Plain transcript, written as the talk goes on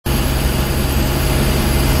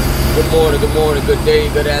Good morning, good day,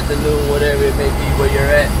 good afternoon, whatever it may be where you're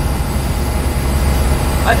at.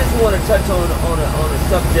 I just want to touch on a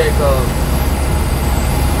subject of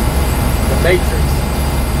the Matrix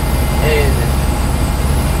and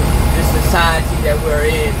this society that we're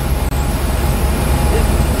in,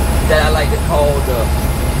 that I like to call the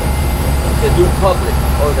new public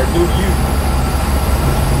or the new youth.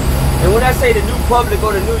 And when I say the new public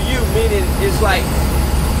or the new youth, meaning it's like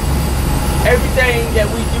everything that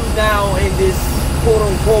we do now in this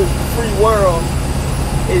quote-unquote free world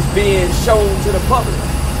is being shown to the public.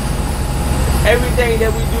 Everything that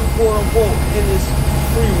we do quote-unquote in this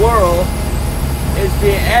free world is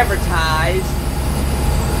being advertised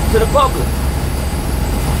to the public.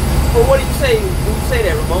 But what do you say when you say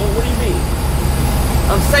that, Ramon? What do you mean?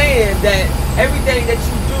 I'm saying that everything that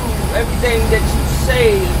you do, everything that you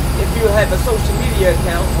say, if you have a social media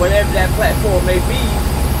account, whatever that platform may be,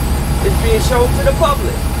 is being shown to the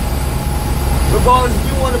public. Regardless if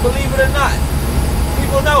you want to believe it or not.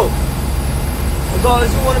 People know. Regardless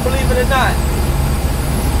if you want to believe it or not.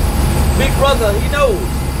 Big brother, he knows.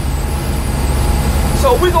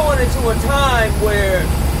 So we're going into a time where,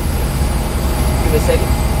 give me a second.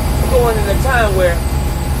 We're going into a time where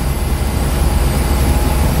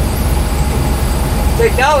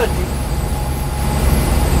technology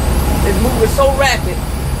is moving so rapid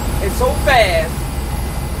and so fast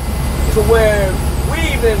to where we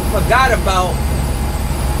even forgot about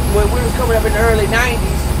when we was coming up in the early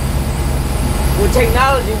 90s, when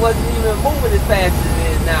technology wasn't even moving as fast as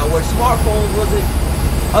it is now, where smartphones wasn't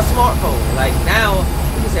a smartphone. Like now,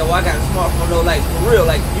 you can say, well, I got a smartphone, though, like for real,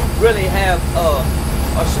 like you really have a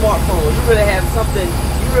smartphone, you really have something,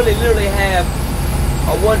 you really literally have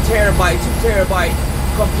a 1 terabyte, 2 terabyte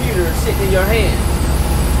computer sitting in your hand.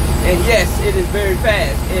 And yes, it is very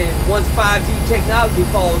fast. And once 5G technology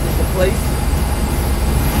falls into place,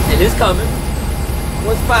 and it's coming,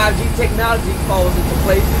 once 5G technology falls into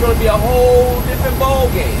place, it's going to be a whole different ball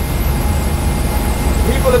game.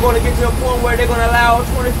 People are going to get to a point where they're going to allow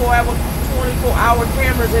 24-hour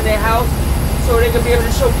cameras in their house so they can be able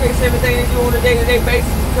to showcase everything they do on a day-to-day basis,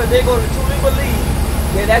 because they're going to truly believe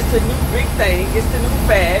that that's the new big thing. It's the new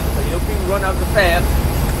fad. You know, people run out the fad.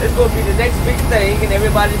 It's going to be the next big thing, and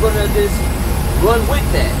everybody's going to just run with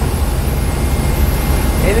that.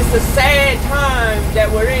 And it's a sad time that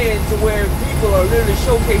we're in, to where people are literally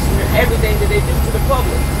showcasing everything that they do to the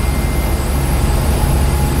public.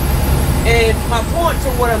 And my point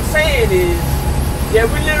to what I'm saying is that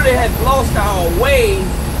we literally have lost our way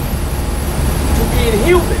to being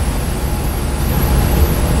human.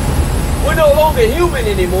 We're no longer human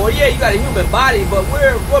anymore. Yeah, you got a human body, but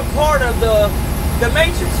we're part of the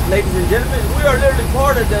Matrix, ladies and gentlemen. We are literally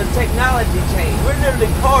part of the technology chain. We're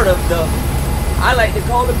literally part of the, I like to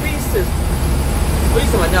call the beast system. What are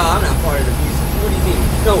you talking about? No, I'm not part of the beast system. What do you mean?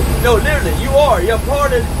 No, literally, you are. You're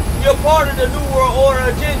part of the New World Order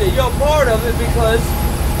agenda. You're part of it because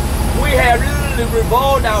we have literally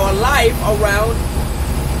revolved our life around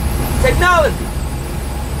technology.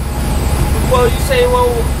 Well, you say,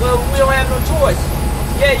 well, we don't have no choice.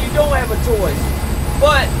 Yeah, you don't have a choice,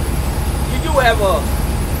 but you do have a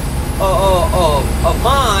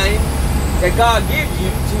mind that God gives you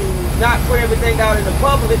to not put everything out in the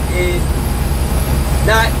public and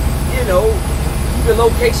not, keep your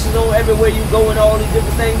location on everywhere you go and all these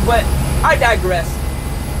different things. But I digress.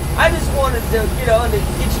 I just wanted to get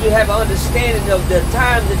you to have an understanding of the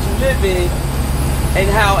time that you live in and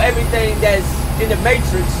how everything that's in the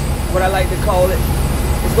Matrix, what I like to call it,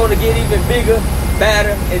 is going to get even bigger,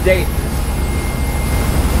 badder, and dangerous.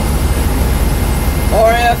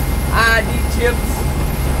 RFID chips,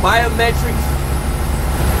 biometrics,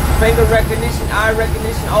 finger recognition, eye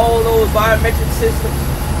recognition, all those biometric systems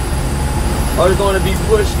are going to be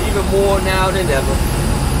pushed even more now than ever.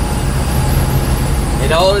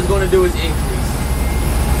 And all it's going to do is increase.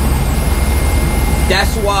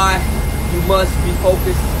 That's why you must be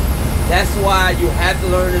focused. That's why you have to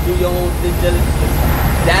learn to do your own due diligence.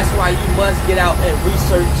 That's why you must get out and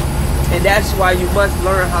research. And that's why you must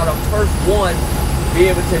learn how to first be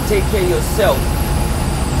able to take care of yourself,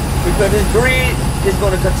 because this grid is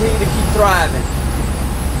going to continue to keep thriving.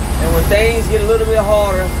 And when things get a little bit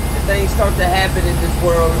harder and things start to happen in this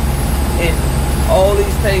world and all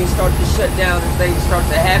these things start to shut down and things start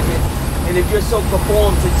to happen, and if you're so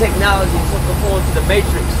conformed to technology, so conformed to the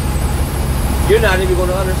Matrix, you're not even going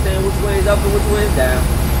to understand which way is up and which way is down.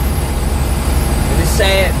 And it's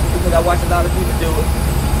sad because I watch a lot of people do it.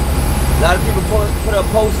 A lot of people put up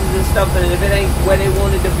posters and stuff, and if it ain't where they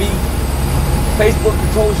want it to be, Facebook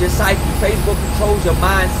controls your psyche. Facebook controls your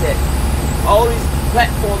mindset. All these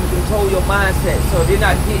platform to control your mindset, so they're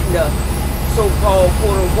not getting the so-called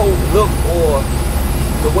quote-unquote look or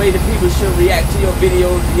the way that people should react to your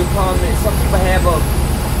videos and your comments. Some people have a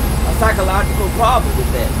psychological problem with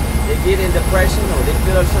that. They get in depression, or they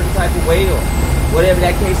feel a certain type of way, or whatever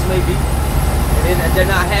that case may be, and they're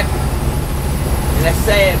not happy. And that's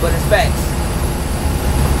sad, but it's facts.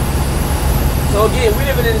 So again, we're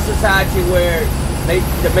living in a society where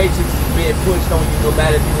the matrix is being pushed on you, no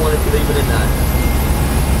matter if you want to believe it or not.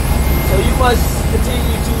 So you must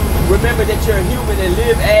continue to remember that you're a human and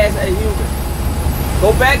live as a human.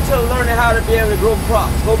 Go back to learning how to be able to grow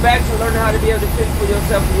crops. Go back to learning how to be able to fend for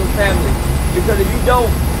yourself and your family. Because if you don't,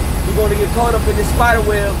 you're going to get caught up in this spider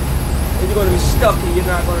web, and you're going to be stuck, and you're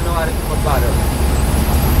not going to know how to come up out of it.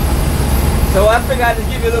 So I figured I'd just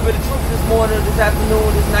give you a little bit of truth this morning, this afternoon,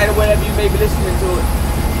 this night, or whatever you may be listening to it.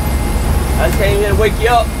 I just came here to wake you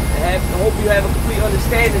up, and I hope you have a complete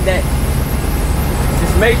understanding that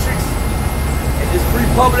this matrix and this free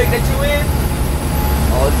public that you're in,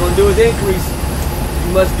 all it's going to do is increase.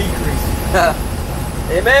 You must decrease.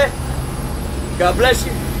 Amen? God bless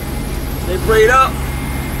you. Stay prayed up.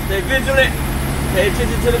 Stay vigilant. Pay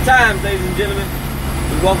attention to the times, ladies and gentlemen.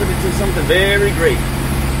 We're walking into something very great.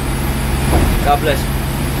 God bless you.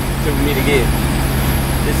 Till we meet again.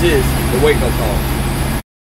 This is the Wake Up Call.